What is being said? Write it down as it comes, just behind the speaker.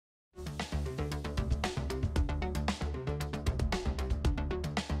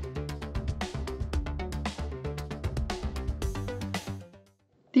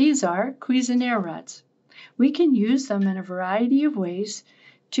These are Cuisenaire rods. We can use them in a variety of ways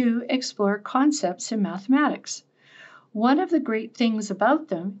to explore concepts in mathematics. One of the great things about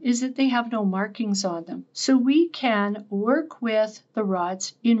them is that they have no markings on them, so we can work with the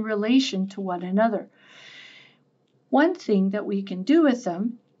rods in relation to one another. One thing that we can do with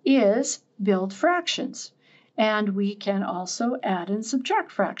them is build fractions, and we can also add and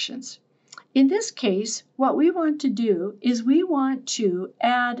subtract fractions. In this case, what we want to do is we want to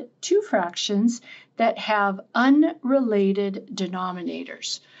add two fractions that have unrelated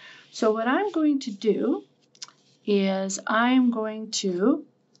denominators. So what I'm going to do is I'm going to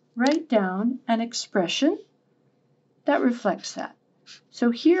write down an expression that reflects that.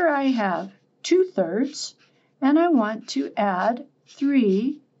 So here I have 2/3, and I want to add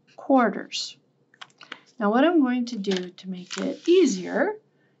 3/4. Now what I'm going to do to make it easier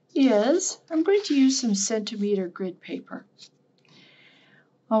is I'm going to use some centimeter grid paper.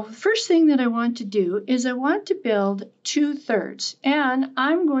 Well, the first thing that I want to do is I want to build 2/3, and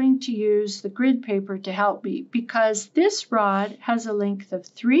I'm going to use the grid paper to help me because this rod has a length of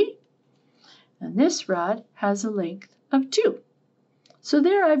 3 and this rod has a length of 2. So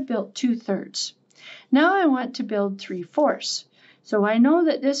there I've built 2/3. Now I want to build 3/4. So I know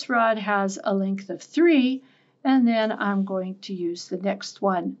that this rod has a length of 3, and then I'm going to use the next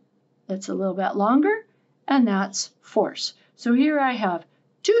one that's a little bit longer, and that's 4. So here I have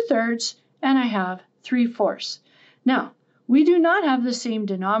 2/3 and I have 3/4. Now, we do not have the same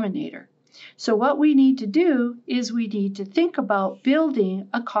denominator. So what we need to do is we need to think about building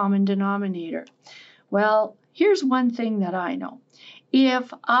a common denominator. Well, here's one thing that I know.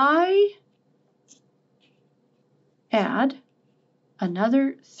 If I add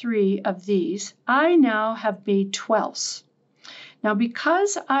another 3 of these, I now have made 12ths. Now,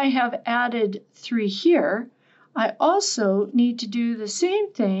 because I have added 3 here, I also need to do the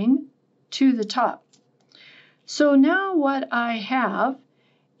same thing to the top. So now what I have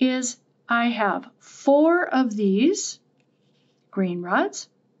is I have 4 of these green rods,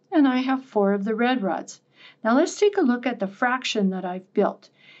 and I have 4 of the red rods. Now let's take a look at the fraction that I've built.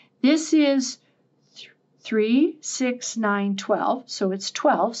 This is 3, 6, 9, 12, so it's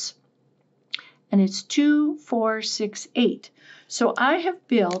 12ths, and it's 2, 4, 6, 8. So I have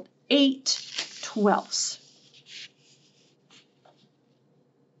built 8 12ths.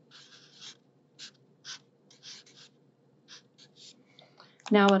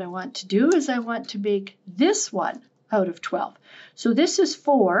 Now what I want to do is I want to make this one out of 12. So this is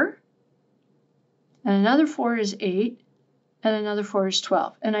 4, and another 4 is 8, and another 4 is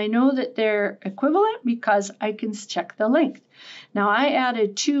 12. And I know that they're equivalent because I can check the length. Now I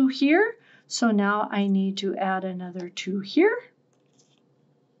added 2 here, so now I need to add another 2 here.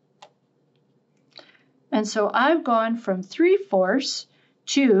 And so I've gone from 3/4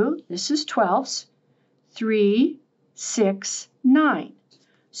 to, this is 12ths, 3, 6, 9.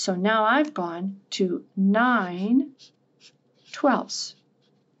 So now I've gone to 9 12ths.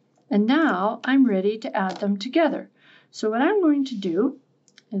 And now I'm ready to add them together. So what I'm going to do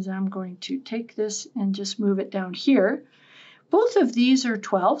is I'm going to take this and just move it down here. Both of these are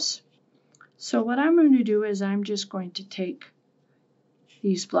 12ths. So what I'm going to do is I'm just going to take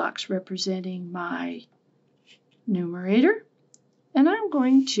these blocks representing my numerator, and I'm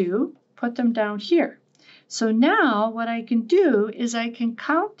going to put them down here. So now what I can do is I can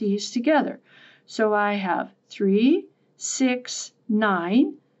count these together. So I have 3, 6,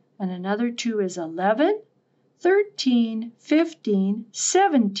 9, and another 2 is 11, 13, 15,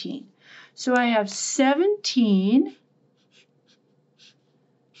 17. So I have 17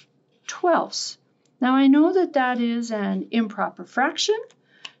 12ths. Now I know that that is an improper fraction,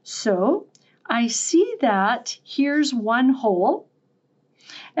 so I see that here's one whole,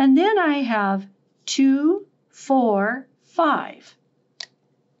 and then I have 2, 4, 5,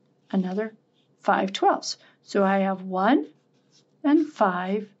 another 5 12ths. So I have 1 and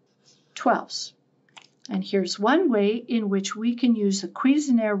 5 12ths. And here's one way in which we can use the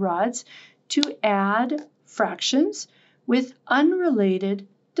Cuisenaire rods to add fractions with unrelated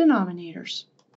denominators.